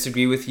 I'm going to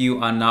disagree with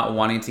you on not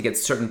wanting to get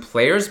certain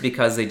players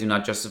because they do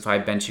not justify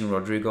benching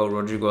Rodrigo.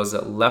 Rodrigo is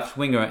a left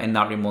winger and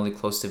not remotely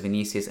close to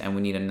Vinicius, and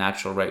we need a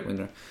natural right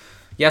winger.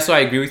 Yeah, so I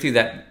agree with you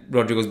that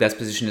Rodrigo's best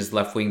position is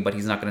left wing, but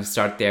he's not going to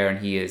start there, and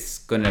he is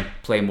going to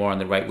play more on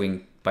the right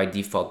wing by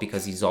default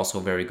because he's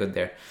also very good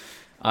there.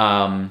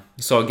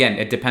 So again,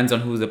 it depends on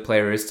who the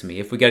player is to me.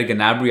 If we get a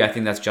Gnabry, I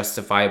think that's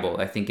justifiable.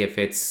 I think if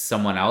it's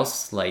someone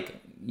else, like,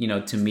 you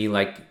know, to me,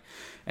 like,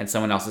 and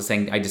someone else is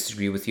saying, I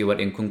disagree with you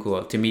about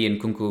Nkunku. To me,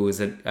 Nkunku is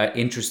an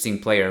interesting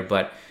player,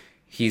 but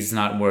he's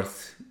not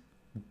worth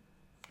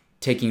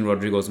taking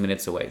Rodrigo's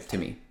minutes away, to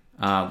me.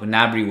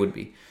 Gnabry would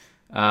be.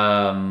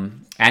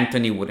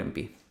 Anthony wouldn't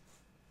be.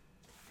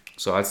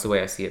 So that's the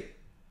way I see it.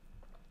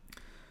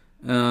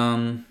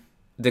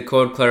 The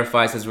code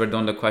clarifies his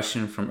Redondo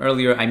question from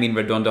earlier. I mean,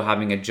 Redondo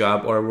having a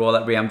job or a role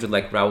at Real Madrid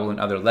like Raul and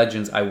other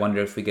legends. I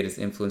wonder if we get his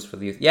influence for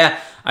the youth. Yeah,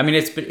 I mean,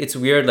 it's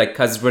weird, like,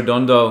 because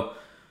Redondo,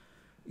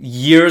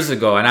 years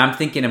ago, and I'm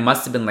thinking it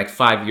must have been like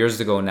 5 years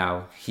ago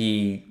now,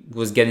 he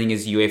was getting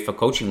his UEFA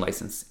coaching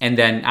license. And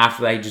then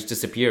after that, he just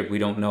disappeared. We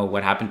don't know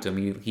what happened to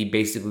him. He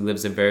basically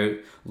lives a very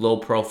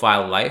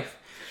low-profile life,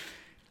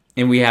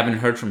 and we haven't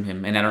heard from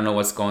him. And I don't know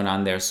what's going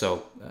on there.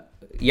 So,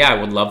 yeah, I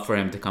would love for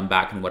him to come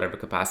back in whatever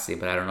capacity,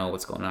 but I don't know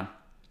what's going on.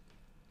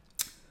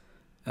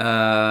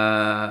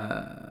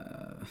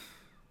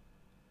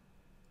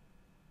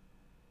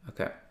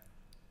 Okay.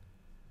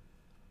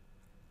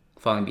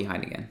 Falling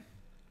behind again.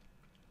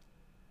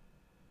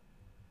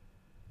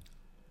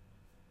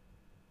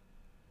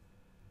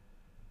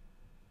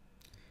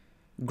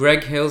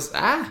 Greg Hills,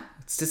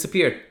 it's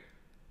disappeared.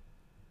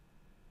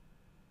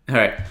 All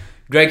right.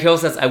 Greg Hill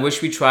says, I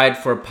wish we tried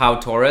for Pau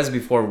Torres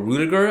before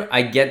Rudiger.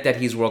 I get that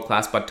he's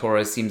world-class, but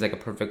Torres seems like a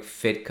perfect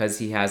fit because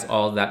he has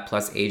all that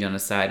plus age on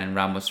his side, and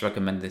Ramos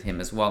recommended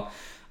him as well.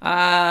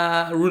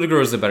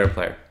 Rudiger is a better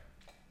player.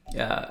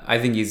 I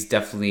think he's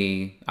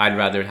definitely, I'd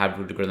rather have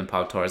Rudiger than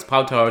Pau Torres.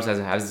 Pau Torres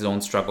has his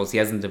own struggles. He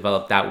hasn't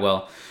developed that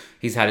well.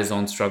 He's had his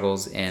own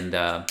struggles, and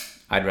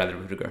I'd rather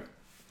Rudiger.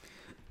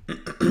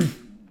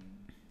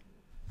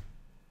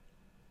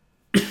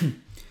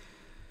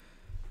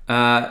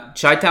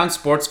 Chi-Town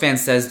Sports Fan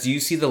says, do you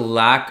see the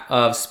lack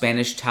of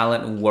Spanish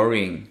talent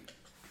worrying?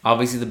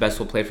 Obviously the best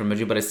will play for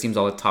Madrid, but it seems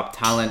all the top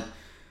talent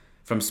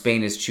from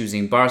Spain is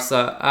choosing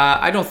Barca.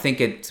 I don't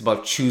think it's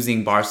about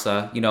choosing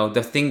Barca. You know,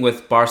 the thing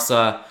with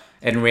Barca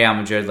and Real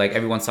Madrid, like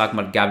everyone's talking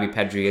about Gavi,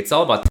 Pedri, it's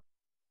all about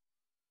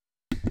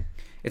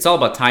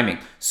timing.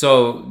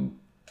 So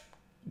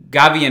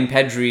Gavi and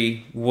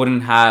Pedri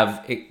wouldn't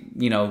have,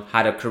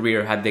 had a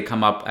career had they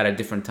come up at a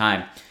different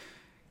time.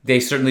 They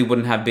certainly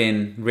wouldn't have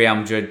been Real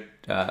Madrid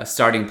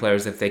starting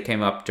players if they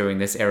came up during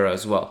this era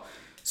as well.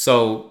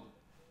 So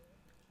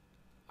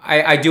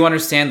I do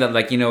understand that,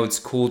 it's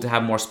cool to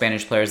have more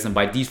Spanish players, and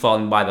by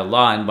default and by the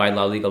law and by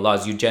La Liga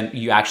laws,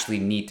 you actually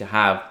need to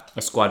have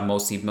a squad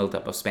mostly built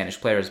up of Spanish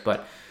players.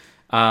 But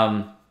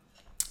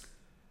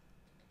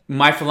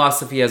my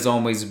philosophy has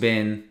always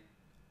been,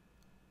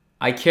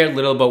 I care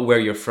little about where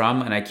you're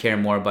from, and I care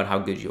more about how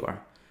good you are.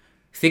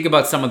 Think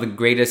about some of the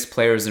greatest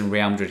players in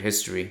Real Madrid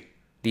history.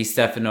 Di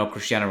Stefano,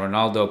 Cristiano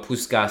Ronaldo,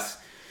 Puskas,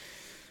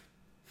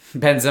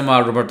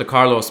 Benzema, Roberto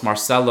Carlos,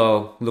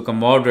 Marcelo, Luka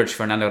Modric,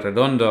 Fernando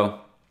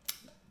Redondo.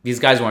 These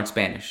guys weren't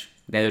Spanish.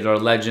 They're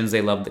legends.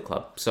 They love the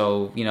club.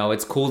 So,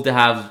 it's cool to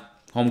have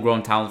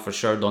homegrown talent for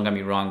sure. Don't get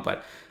me wrong,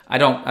 but I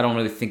don't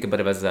really think about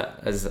it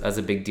as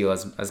a big deal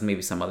as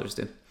maybe some others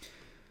do.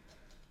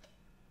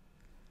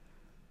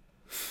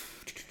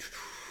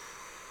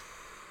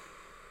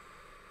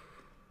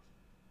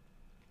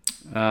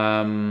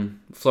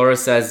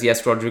 Flores says,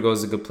 yes, Rodrigo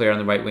is a good player on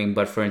the right wing,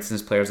 but for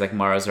instance, players like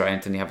Mahrez or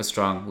Antony have a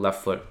strong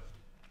left foot.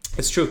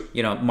 It's true.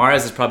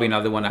 Mahrez is probably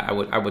another one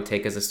I would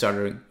take as a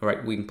starter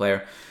right wing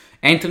player.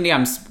 Antony,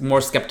 I'm more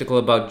skeptical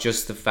about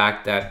just the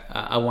fact that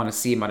I want to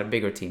see him on a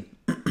bigger team.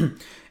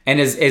 And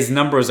his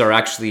numbers are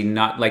actually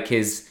not like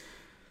his...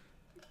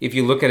 If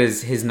you look at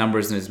his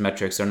numbers and his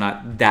metrics are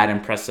not that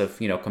impressive,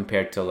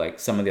 compared to like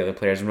some of the other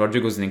players. And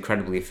Rodrigo's an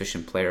incredibly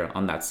efficient player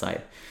on that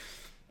side.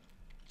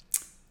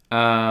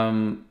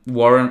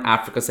 Warren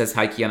Africa says,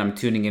 hi Kian, I'm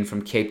tuning in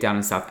from Cape Town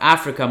in South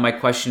Africa. My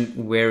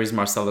question, where is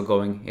Marcelo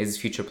going? His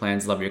future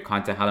plans? Love your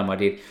content. Hala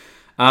Madrid.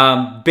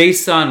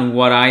 Based on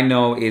what I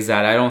know is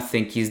that I don't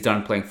think he's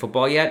done playing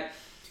football yet.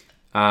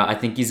 I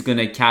think he's going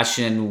to cash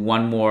in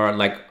one more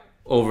like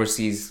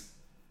overseas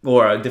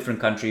or a different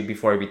country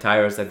before he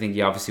retires. I think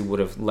he obviously would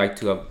have liked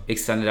to have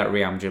extended at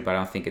Real Madrid, but I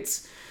don't think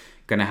it's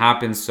going to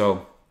happen.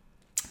 So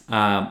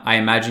I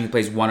imagine he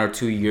plays 1 or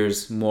 2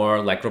 years more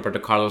like Roberto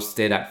Carlos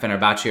did at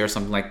Fenerbahce or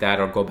something like that,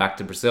 or go back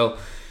to Brazil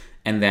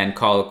and then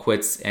call it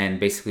quits and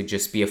basically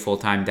just be a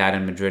full-time dad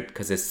in Madrid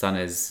because his son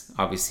is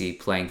obviously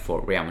playing for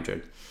Real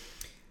Madrid.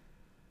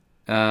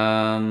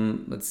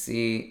 Let's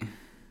see.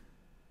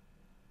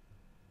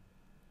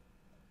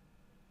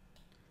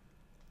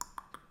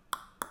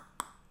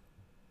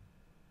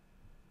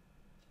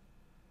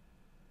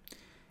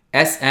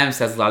 SM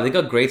says La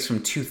Liga greats from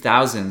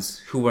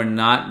 2000s who were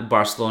not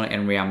Barcelona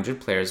and Real Madrid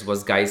players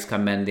was Gaisca,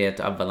 Mendieta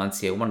of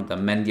Valencia, one of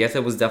them.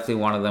 Mendieta was definitely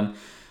one of them.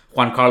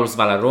 Juan Carlos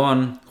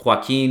Valaron,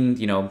 Joaquin,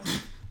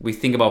 we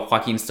think about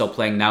Joaquin still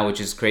playing now,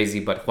 which is crazy,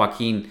 but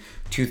Joaquin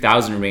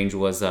 2000 range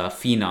was a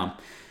phenom.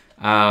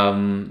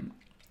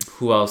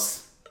 Who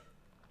else?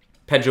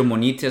 Pedro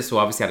Monites, who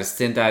obviously had a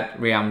stint at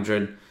Real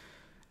Madrid.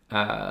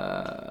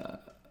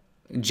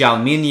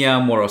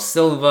 Jalminia, Moro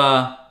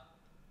Silva,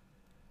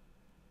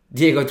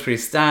 Diego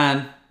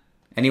Tristan,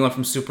 anyone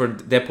from Super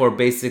Depor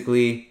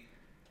basically.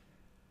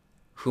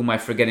 Who am I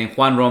forgetting?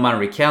 Juan Roman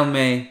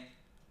Riquelme,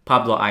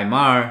 Pablo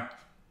Aimar.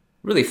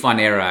 Really fun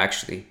era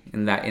actually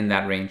in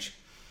that range.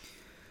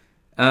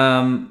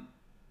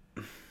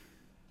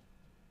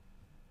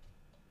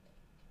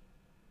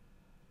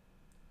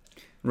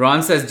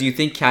 Ron says, do you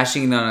think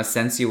cashing in on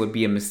Asensio would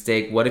be a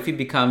mistake? What if he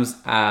becomes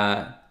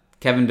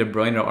Kevin De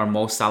Bruyne or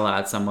Mo Salah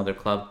at some other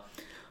club?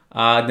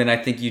 Then I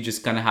think you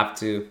just kind of have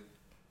to,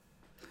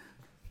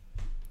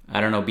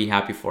 be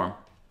happy for him.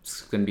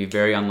 It's going to be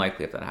very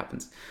unlikely if that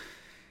happens.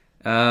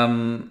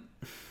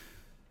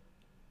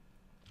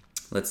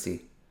 Let's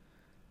see.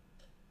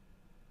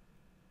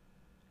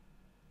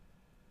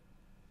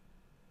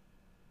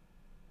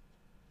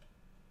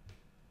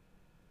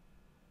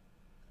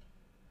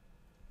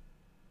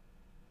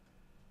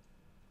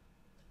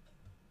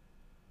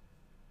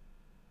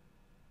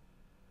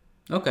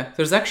 Okay,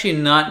 there's actually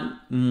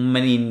not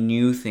many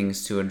new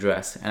things to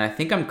address, and I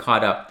think I'm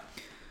caught up.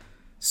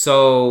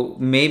 So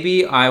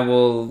maybe I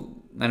will,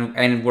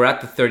 and we're at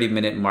the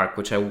 30-minute mark,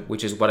 which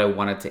is what I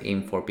wanted to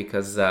aim for,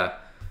 because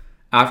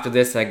after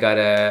this I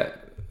gotta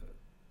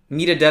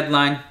meet a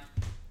deadline,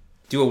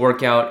 do a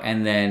workout,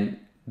 and then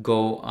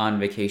go on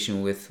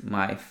vacation with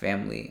my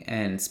family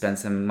and spend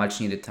some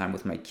much-needed time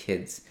with my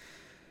kids.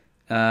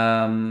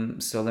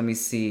 So let me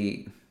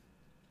see.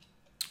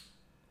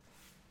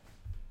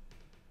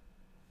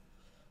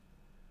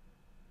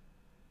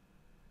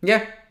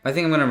 Yeah, I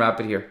think I'm going to wrap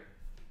it here.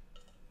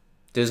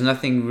 There's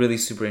nothing really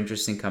super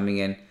interesting coming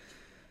in.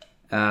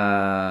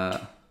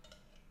 Alright,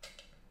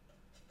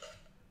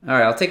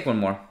 I'll take one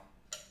more.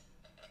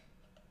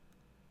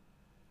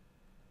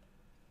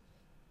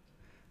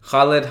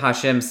 Khalid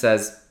Hashem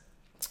says,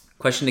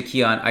 question to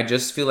Kian, I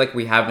just feel like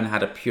we haven't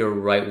had a pure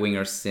right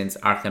winger since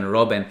Arjen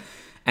Robben.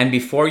 And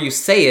before you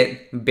say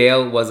it,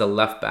 Bale was a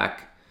left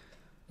back.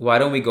 Why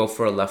don't we go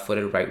for a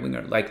left-footed right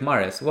winger like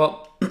Mahrez?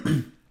 Well...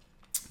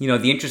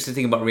 the interesting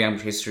thing about Real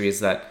Madrid history is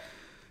that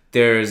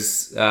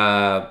there's,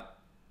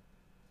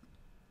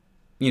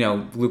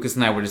 Lucas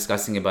and I were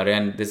discussing about it,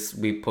 and this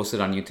we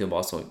posted on YouTube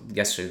also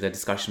yesterday, the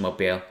discussion about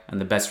Bale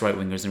and the best right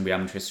wingers in Real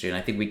Madrid history, and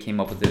I think we came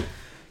up with the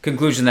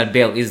conclusion that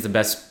Bale is the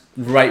best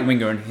right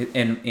winger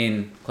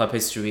in club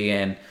history,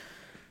 and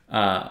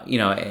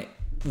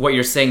what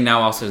you're saying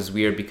now also is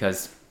weird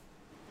because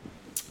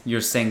you're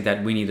saying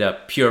that we need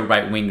a pure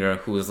right winger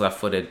who is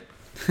left-footed.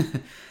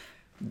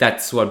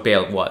 That's what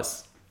Bale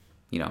was.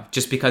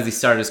 Just because he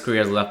started his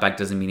career as a left back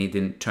doesn't mean he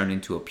didn't turn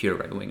into a pure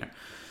right winger.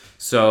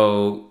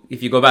 So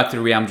if you go back to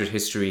the Real Madrid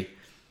history,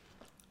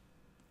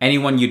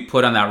 anyone you'd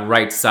put on that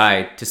right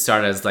side to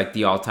start as like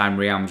the all-time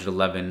Real Madrid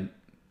 11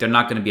 they're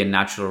not going to be a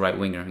natural right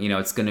winger. You know,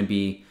 it's going to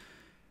be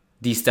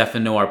Di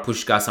Stefano or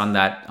Puskás on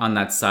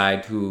that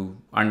side, who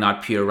are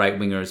not pure right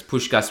wingers.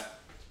 Puskás,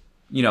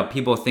 you know,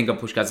 people think of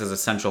Puskás as a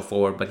central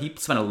forward, but he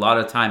spent a lot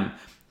of time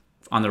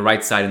on the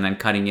right side and then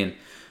cutting in.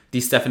 Di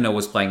Stefano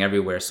was playing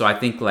everywhere. So I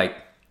think, like,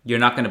 you're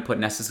not going to put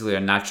necessarily a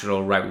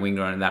natural right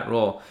winger in that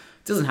role.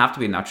 It doesn't have to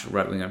be a natural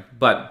right winger,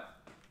 but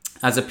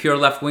as a pure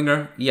left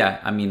winger, yeah,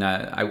 I mean,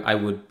 I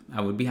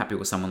would be happy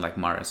with someone like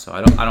Mahrez. So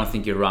I don't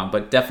think you're wrong,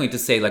 but definitely to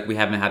say like we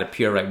haven't had a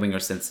pure right winger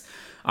since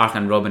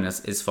Arjen Robben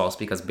is false,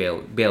 because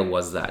Bale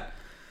was that.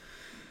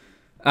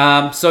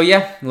 So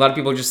yeah, a lot of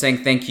people are just saying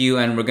thank you,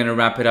 and we're gonna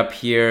wrap it up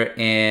here.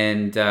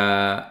 And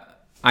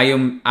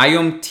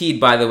Ayum Teed,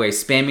 by the way,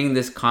 spamming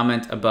this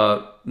comment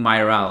about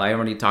Mayoral. I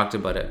already talked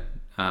about it.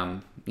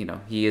 You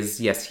know, he is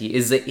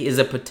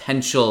a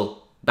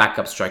potential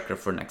backup striker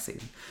for next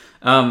season.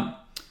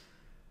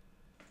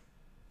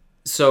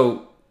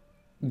 So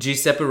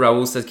Giuseppe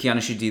Raul says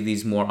Kiana should do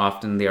these more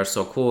often. They are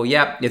so cool.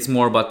 Yeah, it's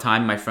more about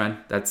time, my friend.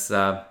 That's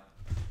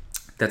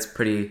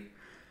pretty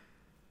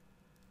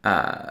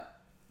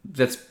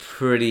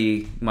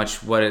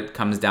much what it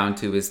comes down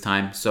to, is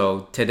time.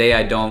 So today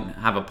I don't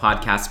have a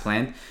podcast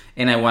planned,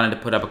 and I wanted to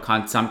put up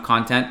some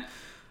content.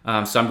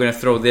 So I'm going to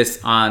throw this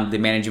on the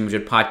Managing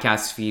Madrid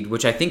podcast feed,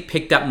 which I think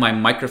picked up my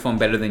microphone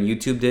better than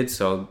YouTube did.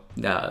 So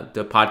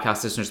the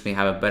podcast listeners may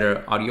have a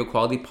better audio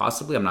quality,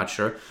 possibly. I'm not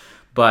sure.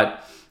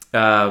 But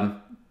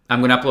I'm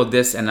going to upload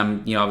this, and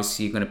I'm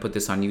obviously going to put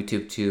this on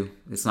YouTube too.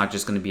 It's not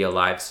just going to be a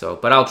live.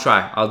 But I'll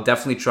try. I'll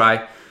definitely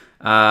try.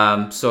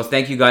 So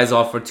thank you guys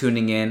all for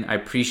tuning in. I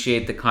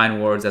appreciate the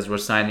kind words as we're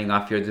signing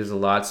off here. There's a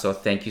lot. So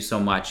thank you so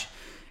much.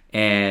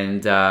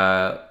 And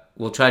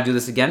we'll try to do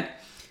this again.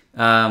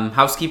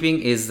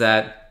 Housekeeping is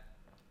that,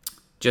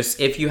 just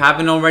if you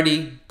haven't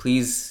already,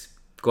 please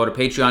go to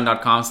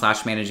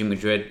patreon.com/Managing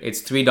Madrid.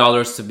 It's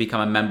 $3 to become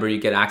a member. You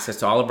get access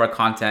to all of our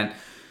content,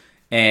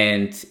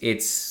 and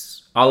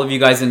it's all of you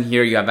guys in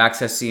here. You have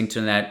access to the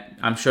internet.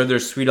 I'm sure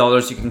there's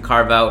 $3 you can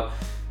carve out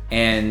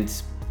and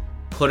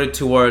put it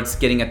towards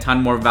getting a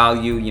ton more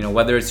value. You know,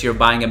 whether it's you're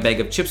buying a bag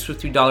of chips for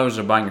 $3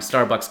 or buying a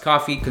Starbucks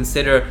coffee,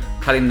 consider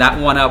cutting that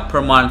one out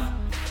per month,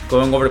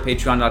 going over to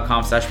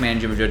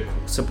patreon.com/Managing Madrid,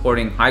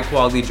 supporting high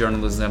quality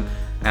journalism.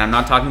 And I'm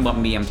not talking about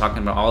me, I'm talking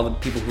about all the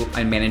people who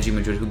in Managing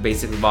Madrid who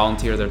basically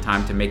volunteer their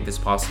time to make this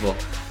possible.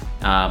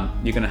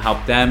 You're gonna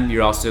help them.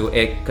 You're also,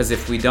 because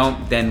if we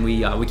don't, then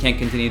we can't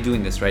continue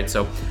doing this, right?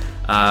 So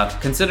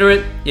consider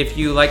it if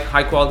you like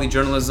high quality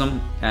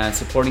journalism and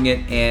supporting it.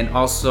 And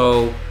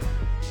also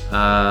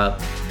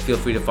feel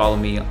free to follow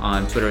me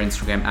on Twitter,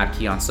 Instagram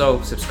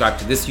 @KeonSo. Subscribe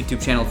to this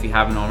YouTube channel if you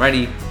haven't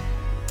already.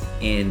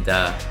 And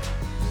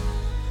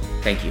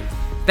thank you,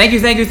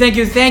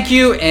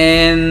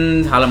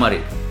 and Hala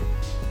Madrid.